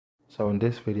So in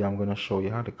this video, I'm going to show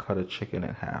you how to cut a chicken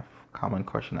in half. Common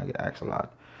question I get asked a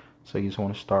lot. So you just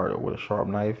want to start with a sharp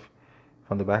knife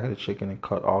from the back of the chicken and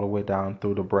cut all the way down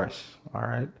through the breast. All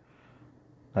right.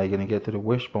 Now you're going to get to the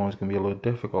wishbone. It's going to be a little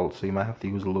difficult, so you might have to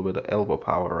use a little bit of elbow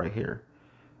power right here.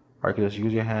 Or you can just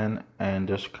use your hand and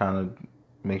just kind of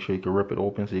make sure you can rip it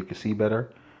open so you can see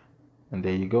better. And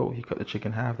there you go. You cut the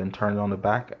chicken in half, then turn it on the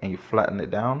back and you flatten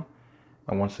it down.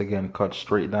 And once again, cut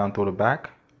straight down through the back.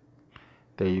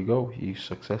 There you go. You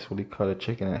successfully cut a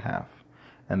chicken in half.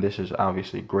 And this is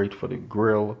obviously great for the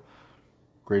grill,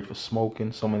 great for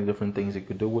smoking. So many different things you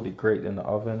could do with it. Great in the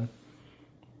oven.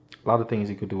 A lot of things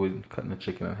you could do with cutting the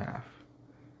chicken in half.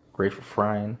 Great for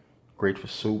frying. Great for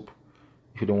soup.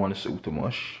 If you don't want the soup to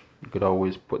mush, you could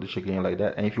always put the chicken in like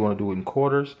that. And if you want to do it in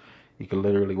quarters, you can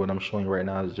literally, what I'm showing you right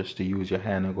now is just to use your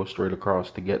hand and go straight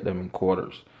across to get them in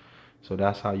quarters. So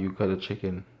that's how you cut a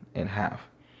chicken in half.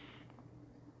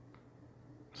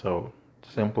 So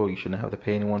simple, you shouldn't have to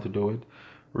pay anyone to do it.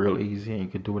 Real easy, and you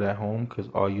can do it at home because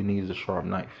all you need is a sharp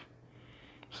knife.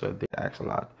 So they ask a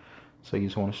lot. So you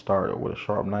just want to start with a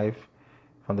sharp knife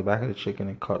from the back of the chicken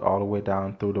and cut all the way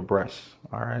down through the breast.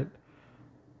 All right.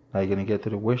 Now you're going to get to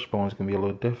the wishbone. It's going to be a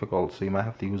little difficult, so you might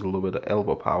have to use a little bit of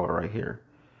elbow power right here.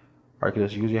 Or you can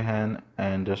just use your hand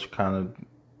and just kind of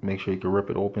make sure you can rip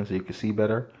it open so you can see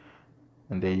better.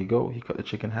 And there you go. You cut the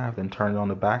chicken in half, then turn it on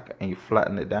the back and you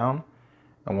flatten it down.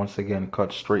 And once again,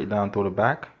 cut straight down through the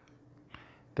back.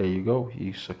 There you go.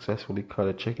 You successfully cut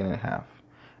a chicken in half.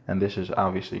 And this is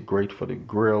obviously great for the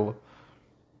grill,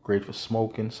 great for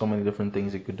smoking. So many different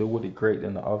things you could do with it. Great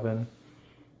in the oven.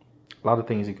 A lot of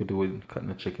things you could do with cutting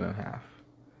the chicken in half.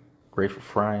 Great for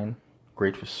frying.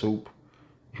 Great for soup.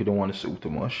 If you don't want the soup to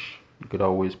mush, you could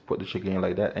always put the chicken in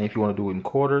like that. And if you want to do it in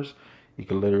quarters, you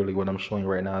can literally, what I'm showing you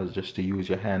right now is just to use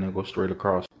your hand and go straight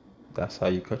across. That's how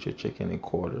you cut your chicken in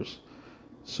quarters.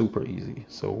 Super easy.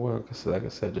 So like I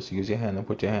said, just use your hand and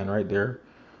put your hand right there.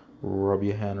 Rub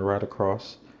your hand right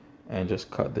across and just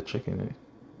cut the chicken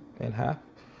in half.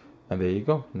 And there you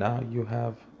go. Now you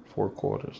have 4 quarters.